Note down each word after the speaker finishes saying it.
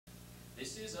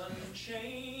This is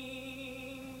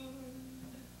unchained.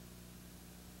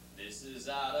 This is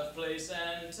out of place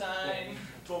and time.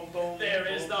 There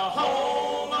is the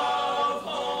home of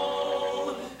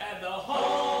home and the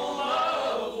home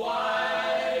of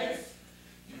wife.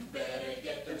 You better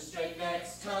get them straight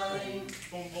next time.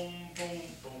 Boom, boom, boom,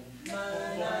 boom.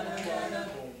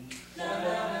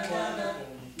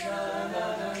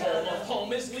 Home of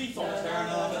home is lethal. Turn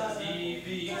on the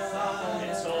TV.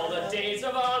 It's all the days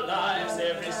of our lives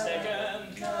every second.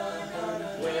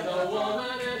 With a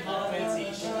woman at home, it's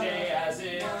each day as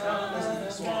it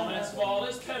comes. Small and small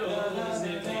as petals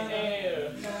in the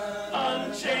air.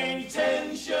 Unchained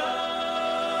tension.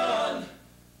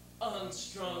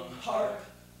 Unstrung harp.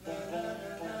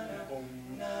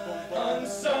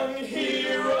 Unsung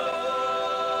heroes.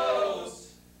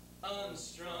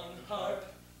 Unstrung harp.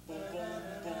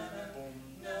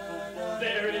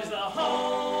 There is the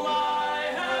home I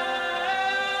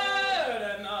had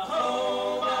and the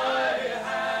home I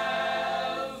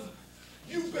have.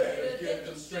 You better get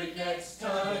them straight next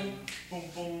time. Boom,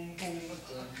 boom, boom,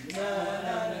 boom.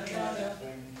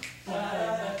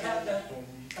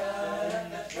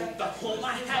 The home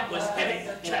I had was heavy,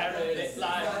 carried it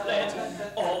like lead.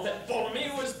 All that bore me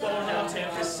was borne out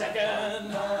every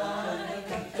second.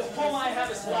 The home I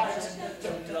have is light,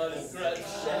 the blood and blood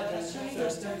shed.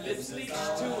 Thirsty lips leach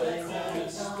to a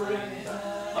cold spring.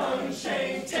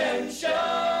 Unchained tension,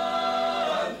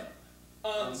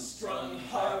 unstrung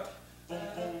harp.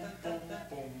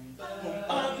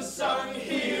 Unsung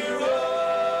heroes,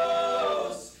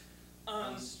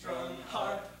 unstrung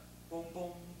harp.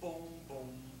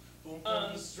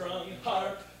 Unstrung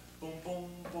harp.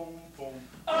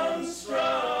 Unstrung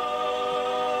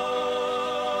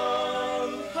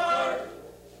harp.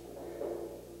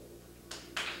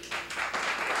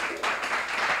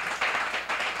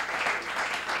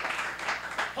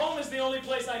 Home is the only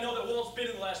place I know that Walt's been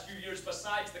in the last few years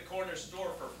besides the corner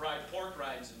store for fried pork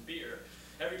rinds and beer.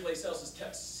 Every place else is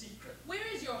kept secret. Where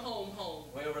is your home?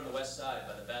 Way over on the west side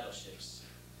by the battleships.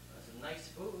 That's a nice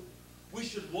food. We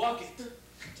should walk it.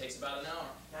 It takes about an hour.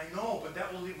 I know, but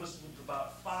that will leave us with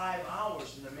about 5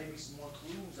 hours, and there may be some more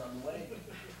clues on the way.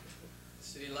 The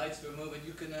city lights were moving.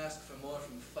 You can ask for more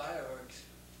from fireworks.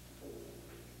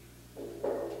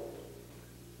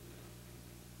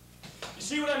 You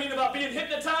see what I mean about being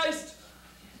hypnotized?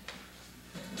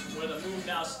 Where the moon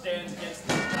now stands against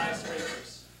the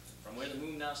skyscrapers. From where the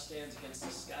moon now stands against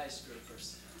the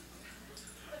skyscrapers.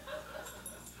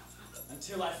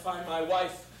 Until I find my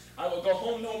wife, I will go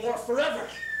home no more forever.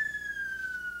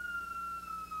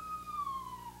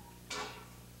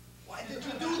 Why did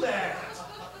you do that?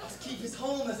 Let's keep his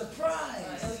home as a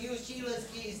prize. I'll use Sheila's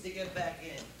keys to get back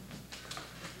in.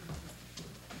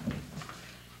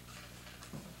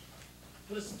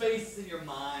 Put a space in your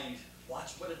mind.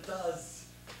 Watch what it does.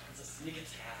 It's a sneak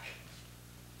attack.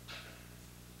 I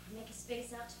make a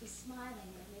space out to be smiling,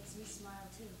 and it makes me smile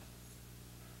too.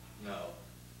 No.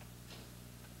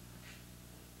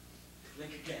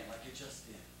 Think again, like you just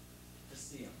did. To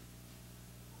see him.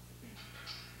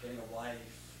 Getting a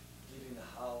wife, leaving the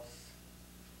house.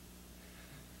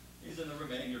 He's in the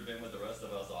remainder bin with the rest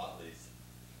of us oddlies.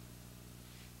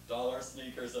 Dollar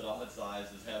sneakers at odd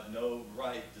sizes have no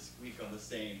right to squeak on the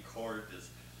same court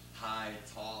as high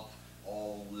top,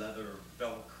 all leather,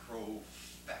 Velcro,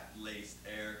 fat-laced,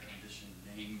 air-conditioned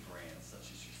name brands such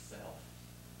as yourself.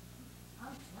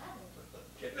 I'm flattered.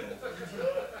 Get over it.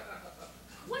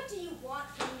 What do you want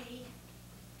from me?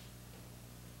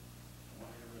 I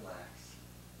want you to relax.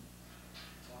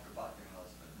 Talk about your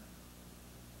husband.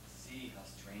 See how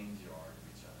strange you are to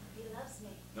each other. He loves me.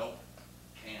 Nope,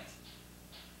 can't.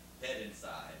 Dead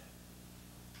inside.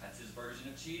 That's his version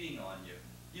of cheating on you.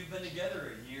 You've been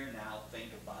together a year now,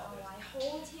 think about it. Oh, I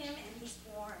hold him and he's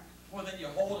warm. Well, then you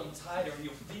hold him tighter and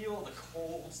you'll feel the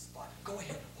cold spot. Go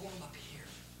ahead, hold him up here.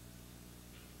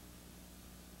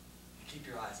 Keep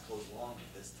your eyes closed longer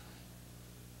this time.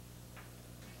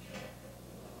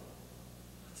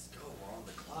 Let's go, we're on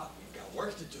the clock. We've got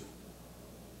work to do.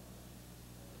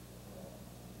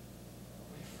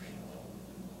 What are you afraid of?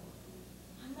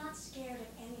 I'm not scared of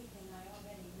anything I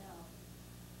already know.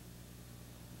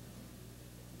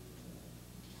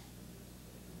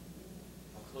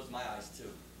 I'll close my eyes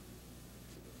too.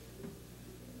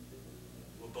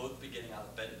 We'll both be getting out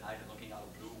of bed at night and looking out a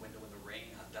blue window in the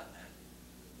rain. I've done that.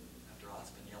 After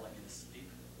Ot's been yelling in his sleep.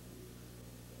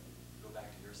 Go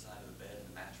back to your side of the bed and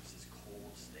the mattress is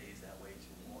cold, stays that way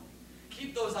till morning.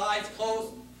 Keep those eyes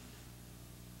closed.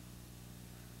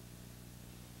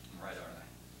 I'm right, aren't I?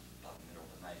 About the middle of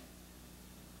the night.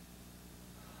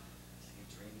 See him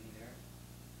dreaming there?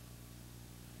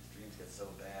 His dreams get so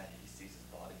bad, he sees his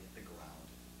body hit the ground.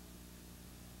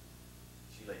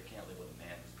 Sheila, you can't live with a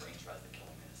man whose brain tries to kill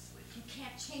him in his sleep. You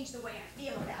can't change the way I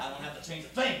feel about I it. don't have to change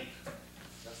a thing.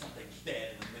 There's something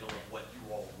dead in the middle of what you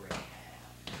already have.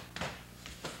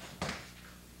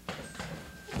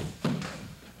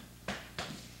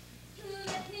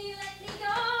 Let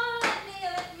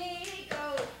me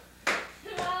go.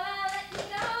 La la, let me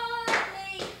go.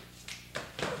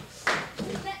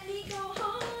 Let me go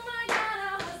home. I got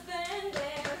a husband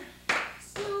there.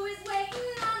 Stew is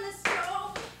waiting on the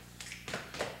stove.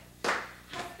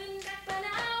 Husband back by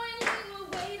now, and he will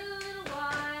wait a little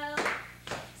while.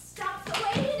 Stop the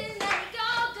waiting, let me go.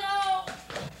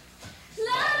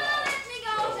 La la, let me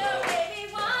go, baby,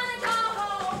 wanna go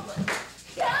home.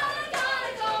 Gotta go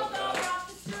off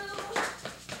the stew.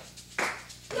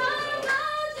 Gotta go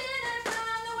dinner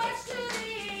from the west to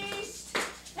the east.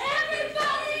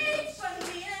 Everybody eats but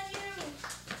me and you.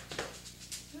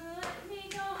 Let me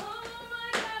go home, I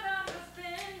got a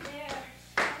husband there,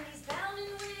 and he's bound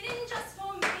and waiting just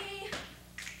for me.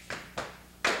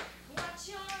 Watch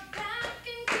your back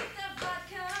and keep the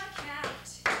vodka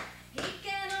capped. He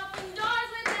can open doors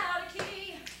without a key.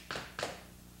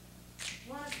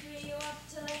 Wanna free you up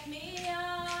to let me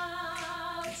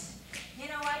out. In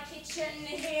a white kitchen,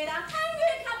 hear the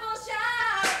hungry couple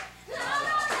shout. No,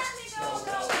 no, let me go,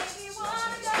 baby,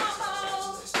 wanna go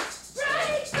home.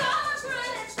 Break the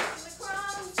bread and from the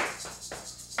crumbs.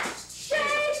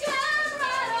 Shake and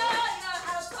rattle your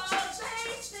household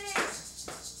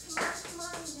basics. Come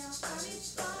on now, fun is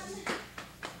fun.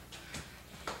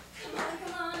 Come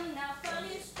on now, fun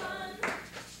is fun.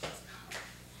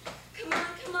 Come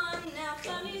on now,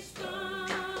 fun is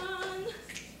fun.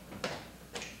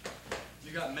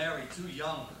 You got married too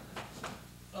young.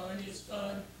 Fun is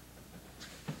fun.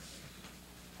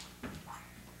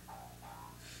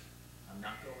 I'm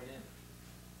not going in.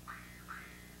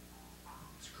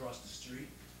 It's across the street.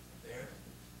 There.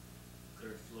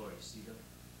 3rd floor, you see them?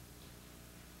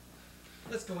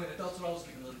 Let's go in. Adults are always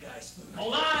giving little guys food.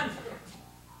 Hold on!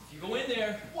 If you go in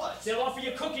there, What? they'll offer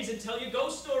you cookies and tell you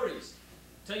ghost stories.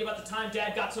 Tell you about the time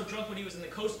Dad got so drunk when he was in the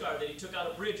Coast Guard that he took out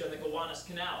a bridge on the Gowanus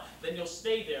Canal. Then you'll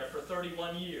stay there for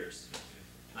 31 years.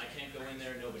 I can't go in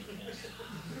there, nobody can.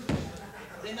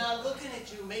 They're not looking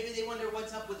at you. Maybe they wonder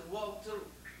what's up with Walt, too.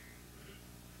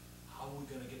 How are we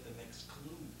gonna get the next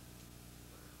clue?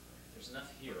 There's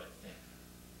enough here, I think.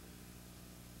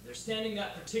 They're standing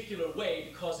that particular way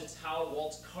because it's how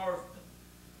Walt's carved them.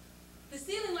 The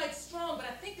ceiling light's strong, but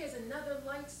I think there's another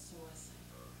light source.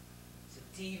 It's a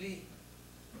TV.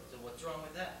 So what's wrong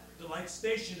with that? The light's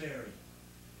stationary.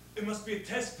 It must be a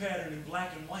test pattern in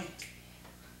black and white.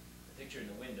 The picture in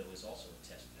the window is also a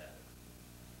test pattern.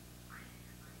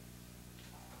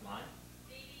 Line?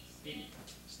 Phoebe,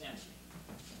 stand with me.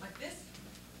 Like this?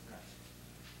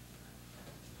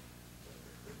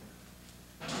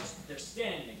 They're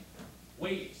standing,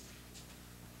 waiting.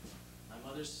 My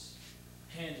mother's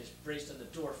hand is braced on the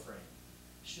door frame.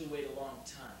 She'll wait a long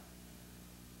time.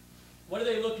 What are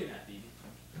they looking at, Phoebe?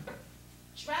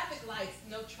 Traffic lights,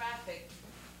 no traffic.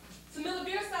 Some Miller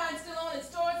beer signs still on in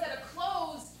stores that are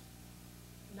closed.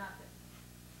 Nothing.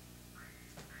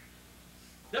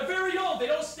 They're very old. They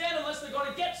don't stand unless they're going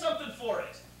to get something for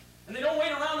it. And they don't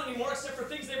wait around anymore except for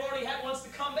things they've already had once to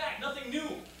come back. Nothing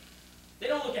new. They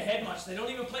don't look ahead much. They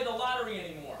don't even play the lottery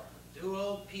anymore. 2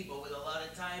 old people with a lot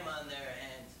of time on their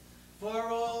hands. 4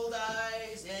 old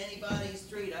eyes, anybody's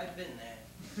street. I've been there.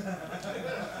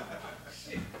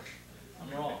 I'm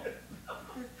wrong.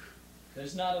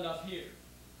 There's not enough here.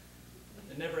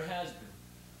 There never has been.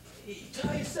 Hey,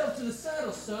 tie yourself to the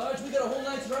saddle, Sarge. We got a whole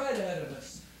night's ride ahead of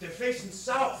us. They're facing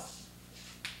south.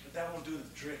 But that won't do the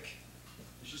trick.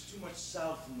 There's just too much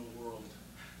south in the world.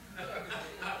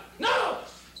 No!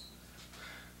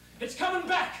 It's coming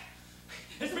back!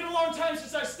 It's been a long time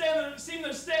since I've seen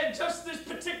them stand just this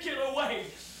particular way.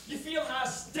 You feel how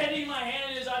steady my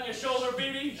hand is on your shoulder,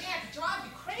 Phoebe? Yeah, it drives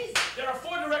you crazy. There are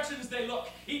 4 directions they look.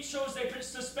 Each shows they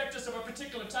suspect us of a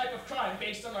particular type of crime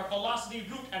based on our velocity,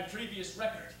 route, and previous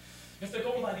record. If they're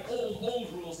going by the old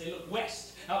rules, they look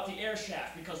west, out the air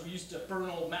shaft, because we used to burn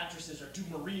old mattresses or do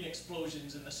marine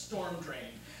explosions in the storm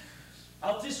drain.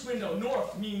 Out this window,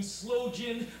 north means slow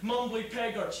gin, mumbly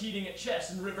peg, or cheating at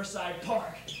chess in Riverside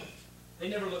Park. They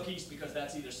never look east because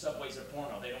that's either Subways or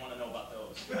porno. They don't want to know about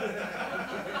those.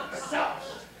 South,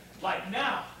 like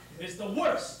now, is the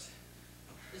worst.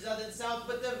 There's nothing south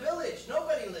but the village.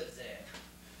 Nobody lives there.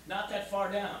 Not that far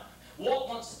down. Walt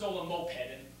once stole a moped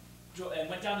and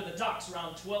went down to the docks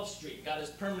around 12th Street. Got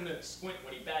his permanent squint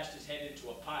when he bashed his head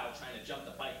into a pile trying to jump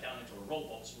the bike down into a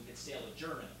rowboat so we could sail to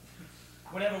Germany.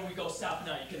 Whenever we go south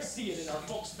now, you can see it in our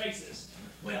folks' faces.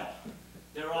 Well,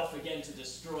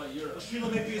 Sheila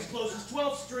may be as close as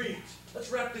 12th Street. Let's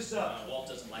wrap this up. Walt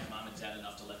doesn't like Mom and Dad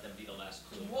enough to let them be the last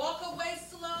clue. Walk away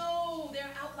slow. Their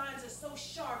outlines are so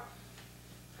sharp.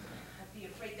 I'd be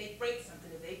afraid they'd break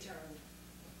something if they turned.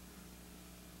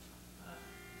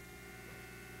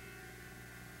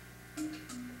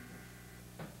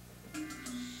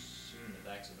 Soon the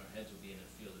backs of our heads will be in the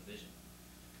field of vision.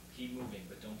 Keep moving,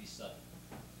 but don't be sudden.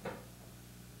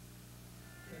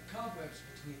 There are cobwebs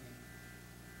between them.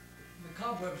 The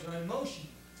cobwebs are in motion.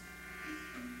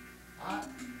 I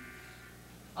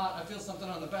feel something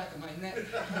on the back of my neck.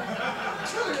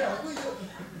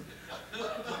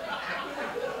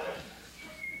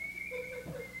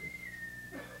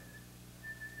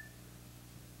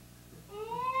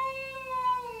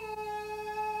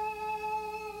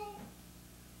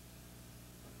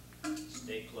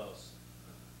 Stay close.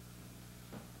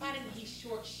 Why didn't he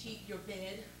short sheet your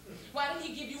bed? Why didn't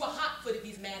he give you a hot foot if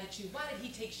he's mad at you? Why did he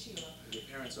take Sheila? Your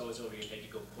parents always over your head to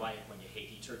go quiet when you hate.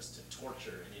 He turns to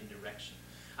torture and indirection.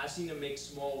 I've seen him make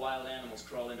small wild animals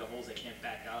crawl into holes they can't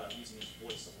back out of using his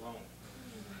voice alone.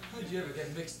 How'd you ever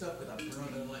get mixed up with a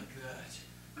brother like that?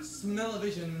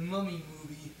 Smell-o-vision mummy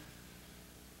movie.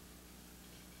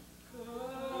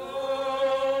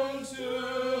 Come to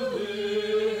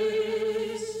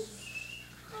this.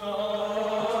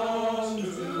 Come to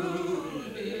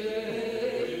this.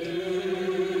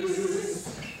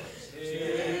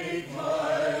 Take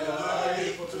my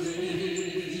life,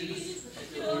 please.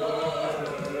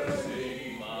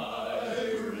 Take my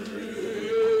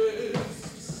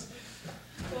wrists.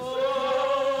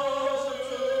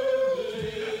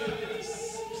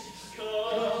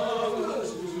 Come to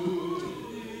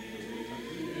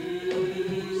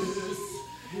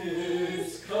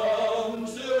this. Come to this. Come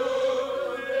to this.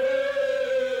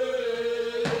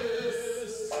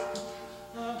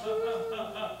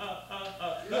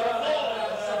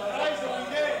 Surprisingly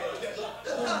gay.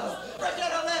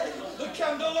 The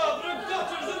candelabra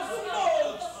gutters and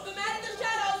smokes. The man in the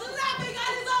shadows is laughing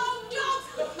at his own jokes!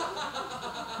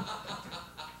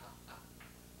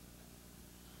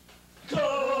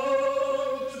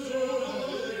 Come to this.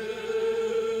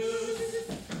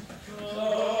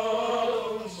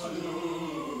 Come to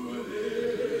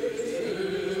this.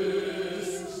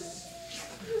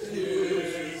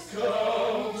 Please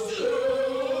come to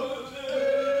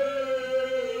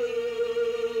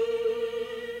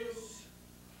this.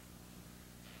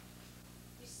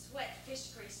 You sweat fish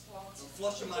grease, Walt. I'm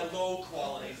flushing my low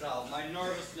qualities out. My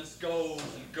nervousness goes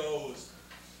and goes.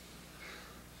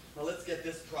 Well, let's get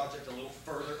this project a little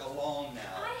further along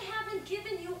now. I haven't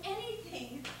given you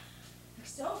anything.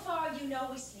 So far, you know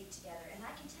we sleep together, and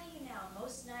I can tell you now,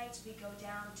 most nights we go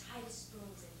down tight as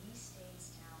spoons, and he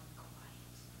stays down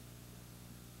quiet.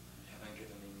 You haven't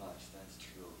given me much, that's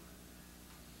true.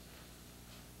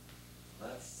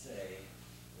 Let's say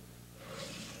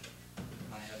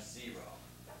I have 0.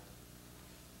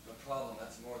 No problem,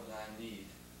 that's more than I need.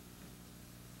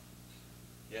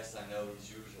 Yes, I know he's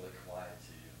usually quiet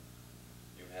to you.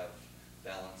 You have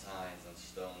Valentines and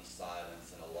stone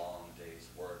silence and a long day's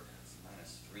work. That's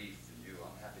 -3 for you.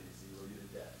 I'm happy to 0 you to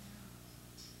death.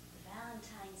 The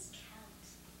Valentines count,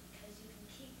 because you can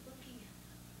keep looking at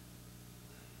them.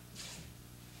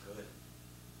 Good.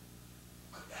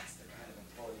 Good, that's the kind of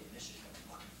employee initiative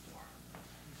I'm looking for.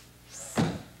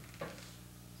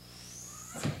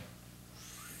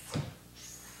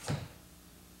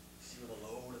 See where the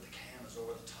load of the can is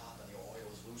over the top and the oil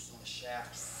is loose on the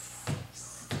shaft?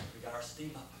 We got our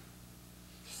steam up.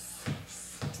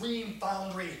 Dream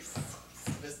Foundry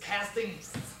is casting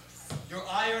your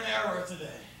iron error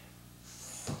today.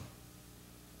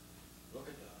 Look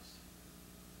at those.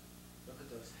 Look at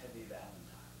those heavy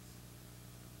valentines.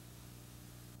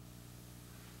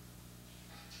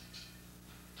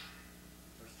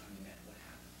 First time you met, what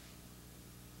happened?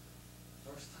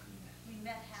 First time you met. We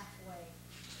met halfway.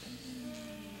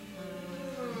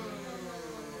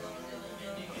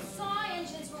 Saw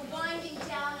engines were winding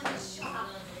down in the shop,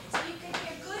 so you could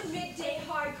hear good midday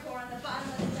hardcore on the bottom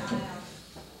of the dial.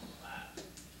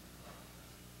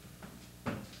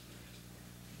 And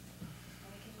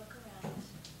we can look around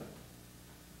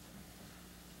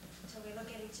until we look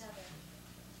at each other.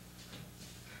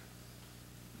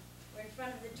 We're in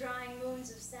front of the drying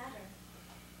moons of Saturn.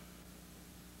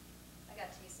 I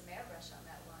got to use some airbrush on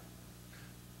that one.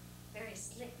 Very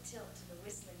slick tilt to the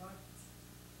whistling orbits.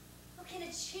 Look, in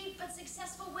a cheap but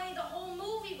successful way, the whole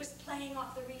movie was playing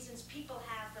off the reasons people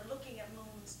have for looking at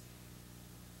moons.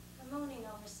 For mooning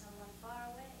over someone far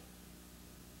away.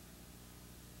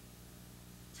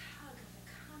 Tug of the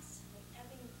constantly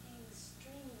ebbing thing with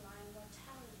streamline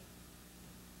mortality.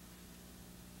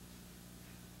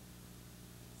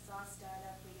 Saw all start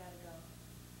up, we gotta go.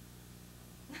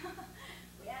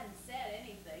 We hadn't said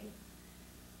anything.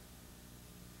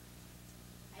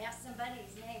 I asked somebody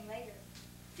his name later,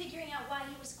 figuring out why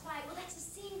he was quiet. Well, that's a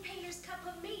scene painter's cup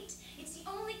of meat. It's the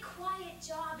only quiet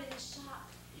job in the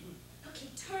shop. Look, he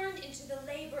turned into the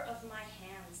labor of my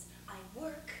hands. I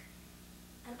work,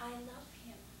 and I love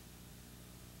him.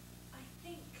 I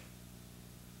think,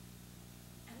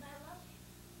 and I love him.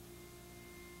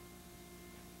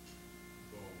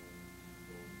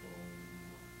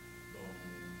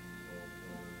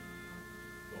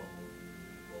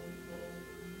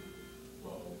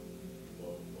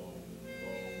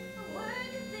 I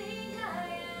work and think I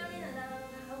am in love.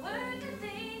 I work and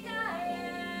think I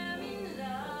am in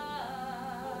love.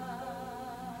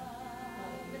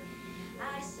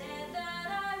 I said that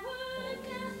I work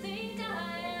and think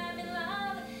I am in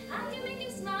love. I can make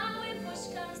him smile when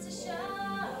push comes to shove.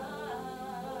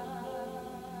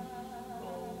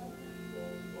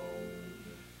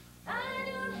 I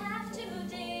don't have to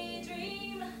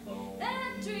daydream.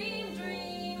 That dream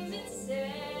dreams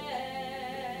itself.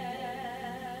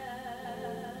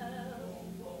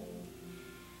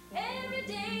 Every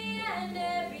day and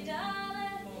every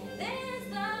dollar, there's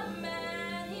the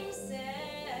man himself.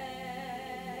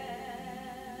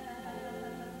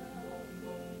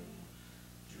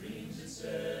 Dreams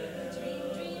itself. Dream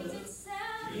dreams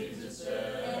itself. Dreams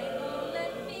itself. And it won't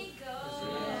let me go.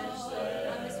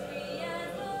 I'm as free as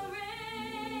the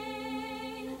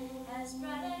rain, as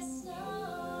bright as snow.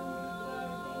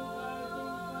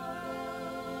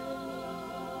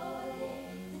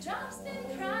 The drop's been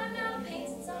primed, now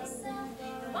paints its own self.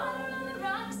 The water on the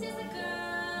rocks is a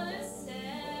girl herself.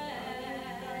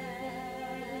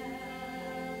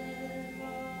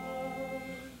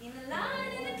 In the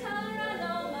light and the color, I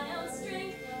know my own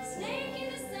strength. Snake in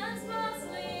the sun, small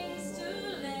slings to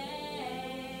land.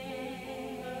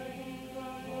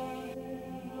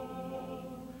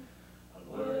 I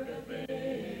work at me.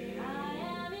 I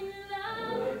am in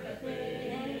love,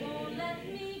 and it won't let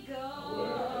me go.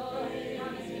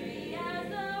 I'm as free as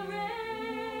the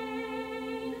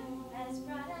rain, as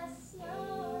bright as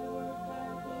snow.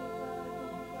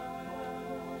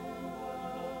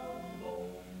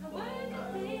 I work and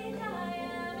think I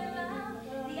am in love.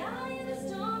 The eye of the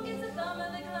storm gets the thumb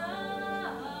of the glove.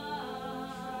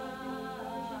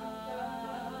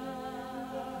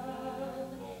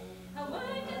 I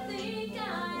work and think I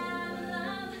am in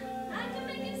love. I can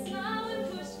make him smile when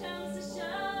push comes to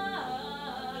shove.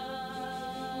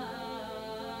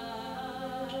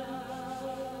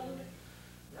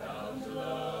 Down to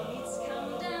love. It's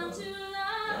come down to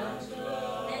love,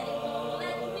 and it won't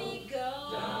let me go.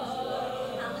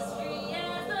 I'm as free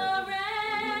as the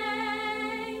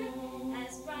rain,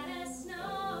 as bright as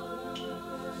snow.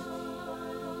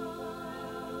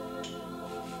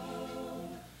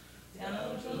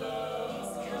 Down to love.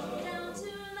 It's come down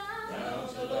to Down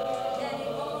to love, love. and it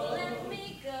won't let me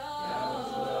go.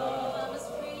 I'm as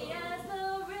free as the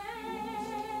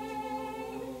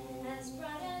rain, as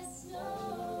bright as snow.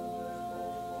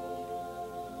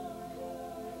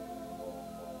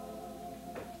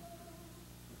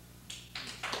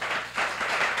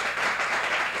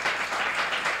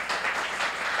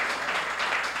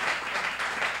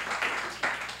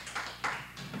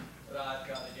 What I've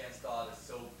got against art is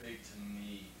so big to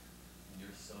me, and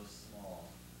you're so small.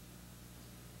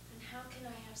 And how can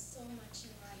I have so much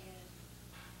in my head?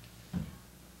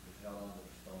 You've held on to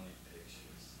the phony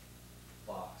pictures,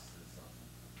 boxes of them.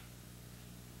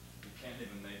 You can't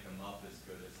even make them up as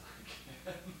good as I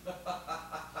can.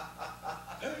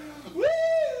 Woo!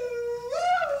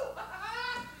 Woo!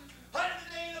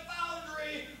 Underneath the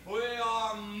boundary, we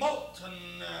are molten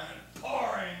and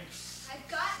pouring. I've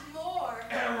got more.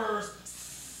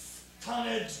 Errors,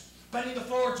 tonnage, bending the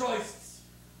floor joists.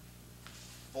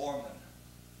 Foreman,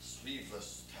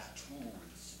 sleeveless, tattooed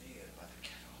and smeared by the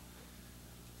kettle.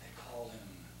 They call him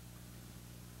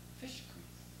fish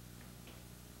grease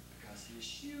because he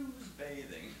eschews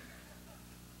bathing.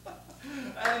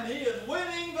 And he is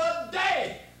winning the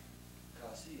day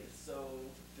because he is so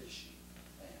fishy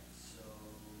and so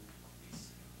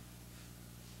greasy.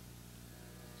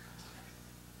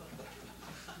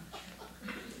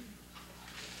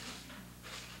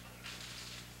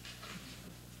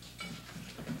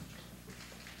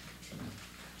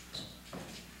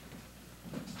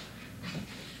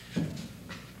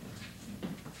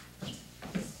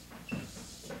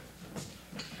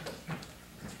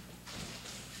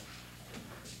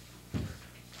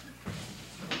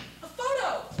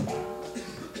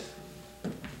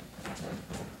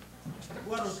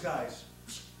 Who are those guys?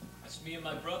 That's me and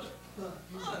my brother.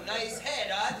 Oh, nice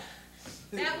head, Odd.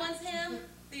 That one's him.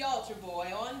 The altar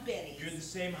boy on Benny's. You're the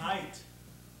same height.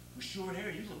 With short hair,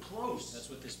 you look close. That's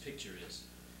what this picture is.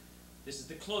 This is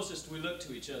the closest we look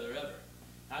to each other ever.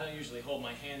 I don't usually hold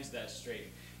my hands that straight.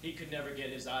 He could never get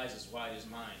his eyes as wide as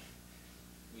mine.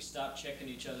 We stopped checking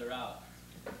each other out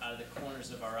of the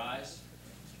corners of our eyes.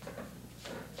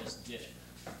 Just did it.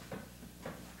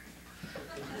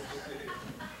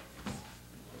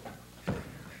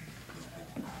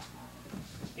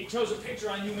 He chose a picture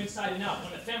I knew inside and out.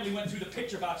 When the family went through the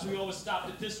picture box, we always stopped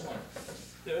at this one.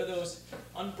 There are those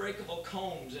unbreakable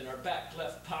combs in our back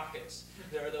left pockets.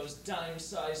 There are those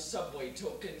dime-sized subway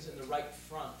tokens in the right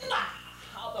front.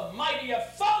 How the mighty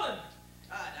have fallen!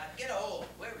 Now get a hold.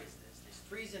 Where is this? There's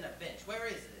trees and a bench. Where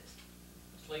is this?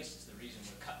 The place is the reason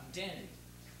we're cutting dandy.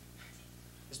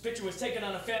 This picture was taken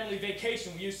on a family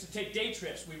vacation. We used to take day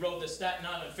trips. We rode the Staten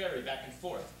Island ferry back and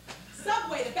forth.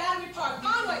 Subway to Battery Park.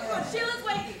 Conway, come on, Sheila's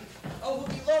waiting. Oh, we'll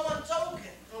be low on tokens.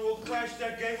 Oh, we'll crash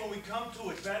that gate when we come to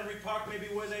it. Battery Park may be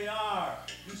where they are.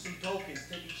 Use some tokens.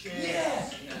 Take a chance.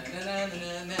 Yes.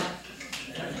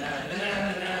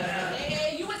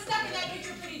 Hey, you were stuck in that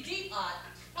picture pretty deep, Art.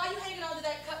 Why are you hanging on to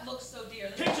that cut look so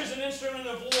dearly? Picture's an instrument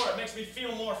of war. It makes me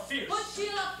feel more fierce. Put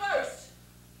Sheila first.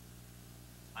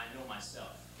 I know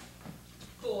myself.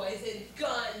 Boys and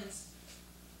guns.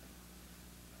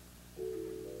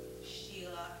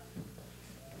 Sheila.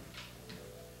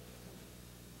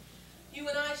 You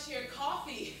and I shared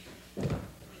coffee. We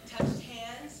touched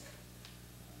hands.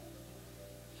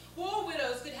 War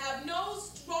widows could have no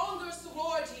stronger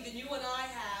sorority than you and I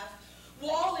have,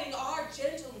 walling our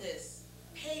gentleness,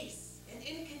 pace, and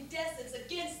incandescence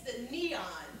against the neon.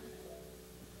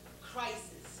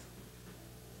 Crisis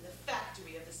in the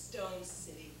factory of the Stone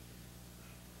City.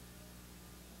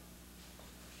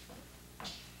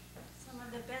 Some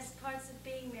of the best parts of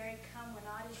being married come when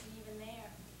Odd isn't even there.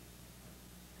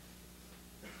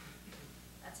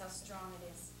 That's how strong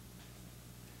it is.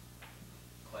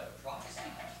 Quite a prophecy.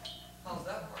 How's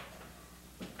that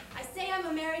work? I say I'm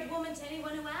a married woman to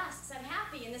anyone who asks. I'm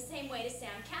happy in the same way to say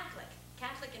I'm Catholic.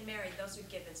 Catholic and married, those are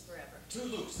givens forever. Too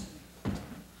loose.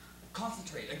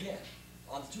 Concentrate again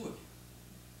on the two of you.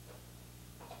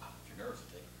 If your nerves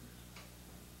are taken.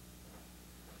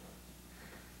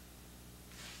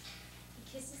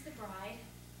 He kisses the bride.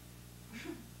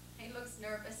 He looks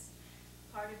nervous.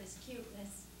 Part of his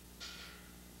cuteness.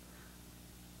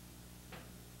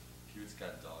 Cute's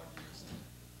got dog ears.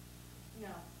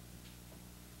 No.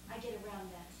 I get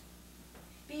around that.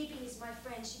 Baby is my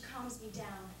friend. She calms me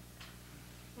down.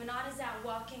 When Anna's out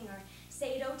walking or,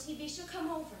 say, at OTB, she'll come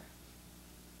over.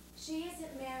 She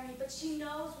isn't married, but she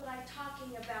knows what I'm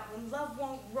talking about when love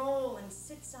won't roll and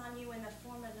sits on you in the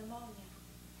form of pneumonia.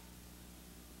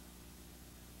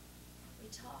 We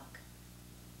talk.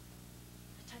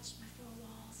 I touch my four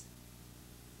walls.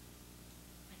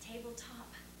 My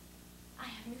tabletop. I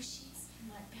have new sheets and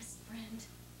my best friend.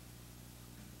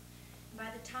 And by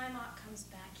the time Ott comes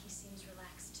back, he seems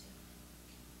relaxed too.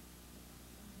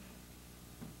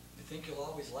 You think you'll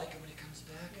always like him when he comes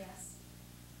back? Yes.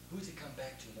 Who's he come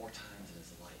back to more times in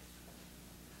his life?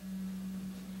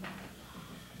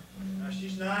 Now,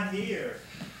 she's not here.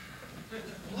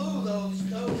 Blew those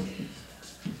tokens.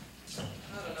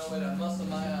 I don't know where to muscle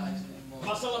my eyes anymore.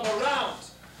 Muscle them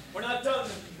around. We're not done.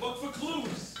 Look for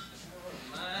clues.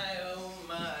 Oh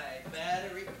my,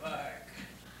 Battery Park.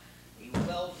 A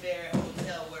welfare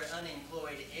hotel where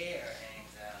unemployed air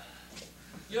hangs out.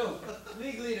 Yo,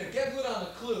 league leader, get good on a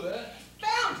clue, eh?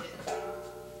 Found it!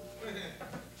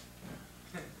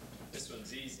 This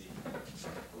one's easy.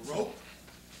 A rope?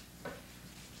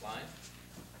 Line?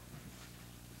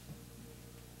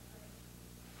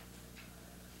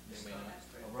 Anybody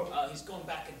know? A rope? He's going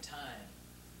back in time.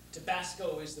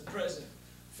 Tabasco is the present.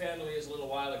 Family is a little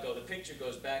while ago. The picture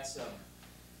goes back some.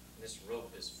 This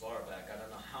rope is far back. I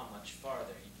don't know how much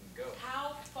farther he can go.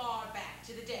 How far back?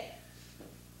 To the day?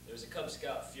 There was a Cub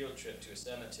Scout field trip to a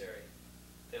cemetery.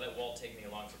 They let Walt take me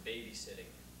along for babysitting.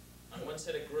 On one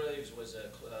set of graves was a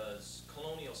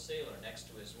colonial sailor next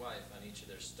to his wife. On each of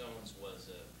their stones was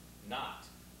a knot,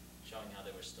 showing how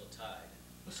they were still tied.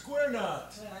 A square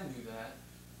knot. Yeah, I knew that.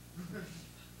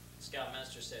 The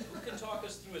scoutmaster said, "Who can talk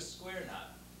us through a square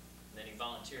knot?" And then he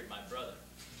volunteered my brother.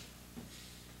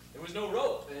 There was no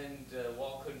rope, and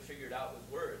Walt couldn't figure it out with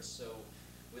words, so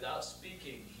without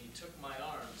speaking, he took my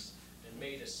arms and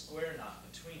made a square knot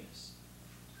between us.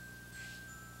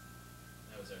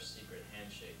 That was our secret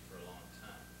handshake for a long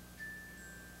time.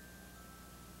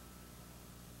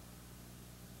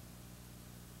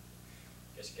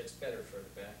 Guess it gets better further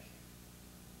back.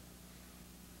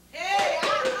 Hey! Come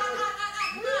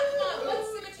on! What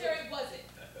cemetery was it?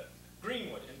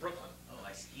 Greenwood in Brooklyn. Oh,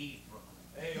 I skied Brooklyn.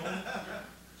 Hey,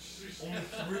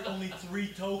 only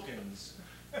three tokens.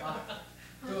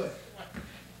 Good.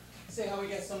 Say how we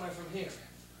get somewhere from here.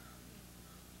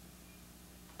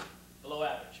 Below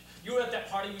average. You were at that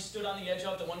party we stood on the edge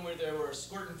of, the one where they were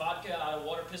squirting vodka out of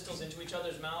water pistols into each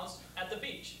other's mouths? At the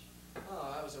beach.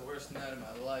 Oh, that was the worst night of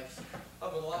my life.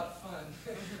 That was a lot of fun.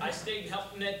 I stayed and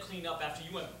helped Ned clean up after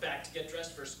you went back to get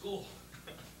dressed for school.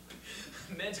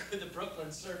 Ned's with the Brooklyn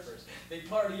Surfers. They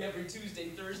party every Tuesday,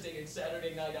 Thursday, and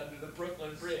Saturday night under the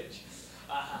Brooklyn Bridge.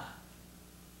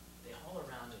 They haul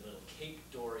around a little Cape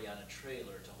Dory on a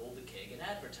trailer to hold the keg and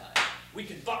advertise. We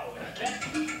can borrow it, I bet.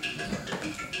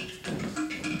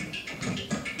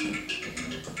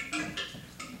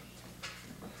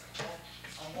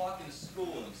 I'm walking to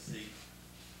school, MC.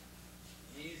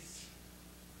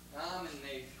 I'm in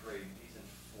 8th grade, he's in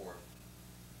 4th.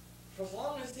 For as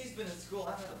long as he's been in school,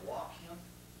 I've had to walk him.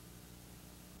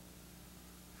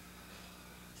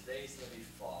 Today's heavy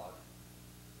fog,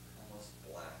 almost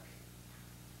black.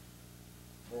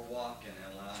 We're walking,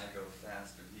 and when I go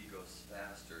faster, he goes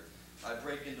faster. I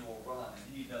break into a run,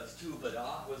 and he does too, but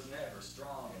I was never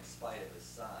strong in spite of his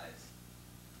size.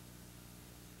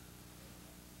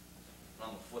 I'm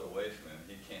a foot away from him,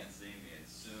 he can't see me, and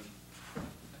soon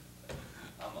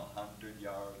I'm 100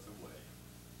 yards away.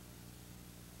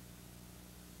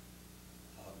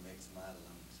 Fog makes my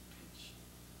lungs pinch,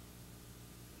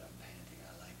 but I'm panting,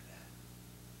 I like that.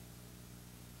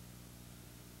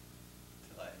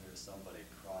 Till I hear somebody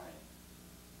crying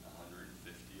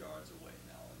 150 yards away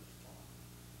now in the fog.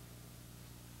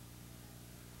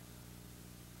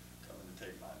 Coming to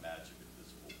take my magic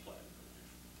invisible planet away from me.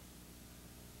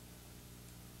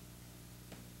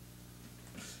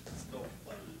 It's no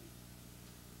funny.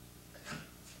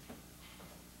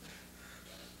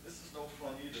 This is no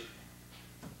fun either.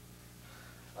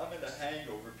 I'm in a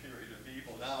hangover period of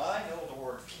evil. Now I know the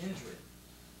word kindred.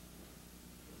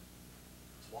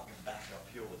 It's walking back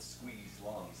uphill with squeezed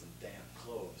lungs and damp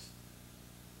clothes.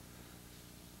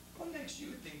 What makes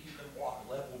you think you can walk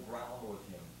level ground with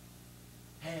him?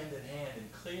 Hand in hand in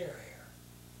clear air.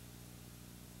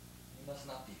 You must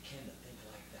not be kin to think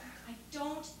like that. I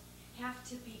don't have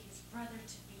to be his brother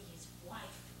to be his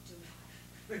wife, do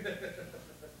I?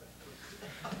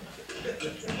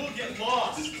 We'll get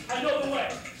lost. I know the way.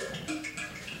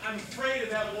 I'm afraid of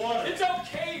that water. It's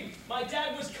okay. My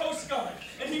dad was Coast Guard,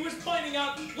 and he was pointing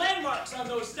out landmarks on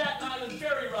those Staten Island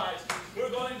ferry rides. We're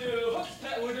going to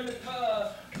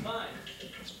mine.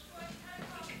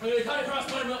 We're going to cut across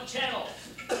Buttermilk Channel.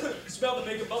 Smell the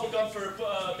big bubble gum for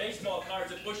baseball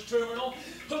cards at Bush Terminal.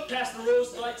 Hook past the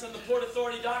rose lights on the Port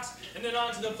Authority docks, and then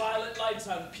on to the violet lights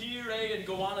on Pier A and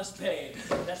Gowanus Bay.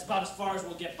 That's about as far as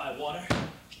we'll get by water.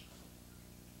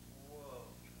 Whoa,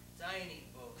 tiny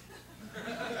boat.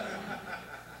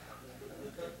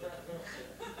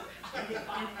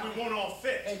 We won't all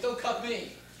fit. Hey, don't cut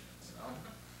me.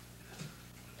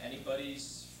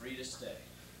 Anybody's free to stay.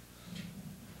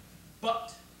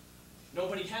 But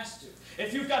nobody has to.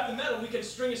 If you've got the metal, we can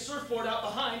string a surfboard out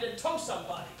behind and tow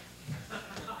somebody.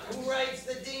 Who rides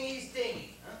the dinghy's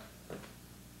dinghy,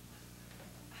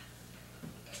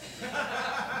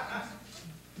 huh?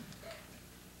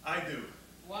 I do.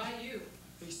 Why you?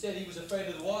 He said he was afraid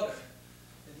of the water,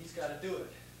 and he's got to do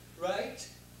it. Right?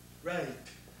 Right.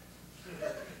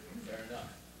 Fair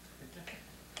enough.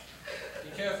 Be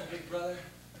careful, big brother.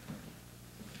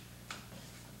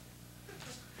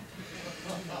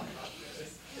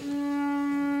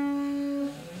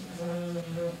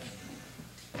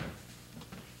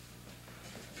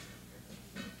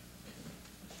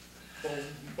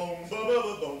 Boom, ba ba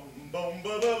ba boom, boom, ba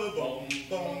ba ba boom,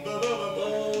 boom, ba ba ba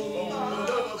boom,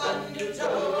 undertow,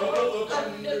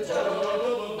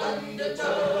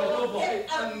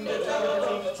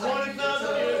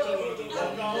 20,000 years to the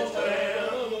walk on land.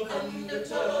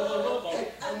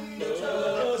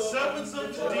 The serpents of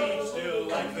the deep still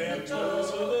like them toes.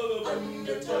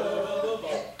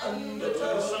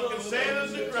 The sunken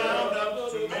sailors that ground up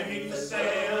to make the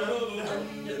sand.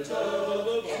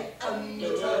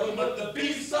 But the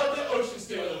beasts of the ocean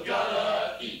still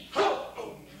gotta eat. Ho!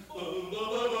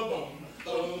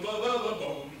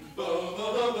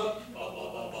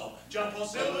 John Paul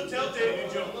Silver tell Davy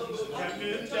Jones and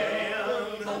Captain Dan.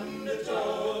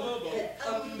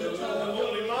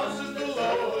 Only monsters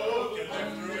below can live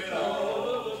through it all.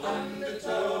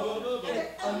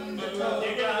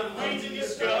 You got weeds in your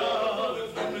skull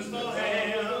and fingers no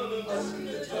hands.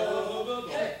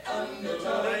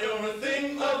 Now you're a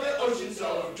thing of the ocean, so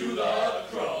do the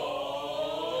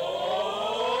crawl.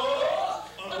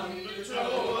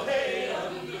 Undertow, hey,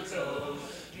 undertow.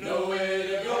 Nowhere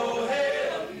to go, hey,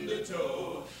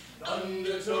 undertow.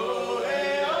 Undertow.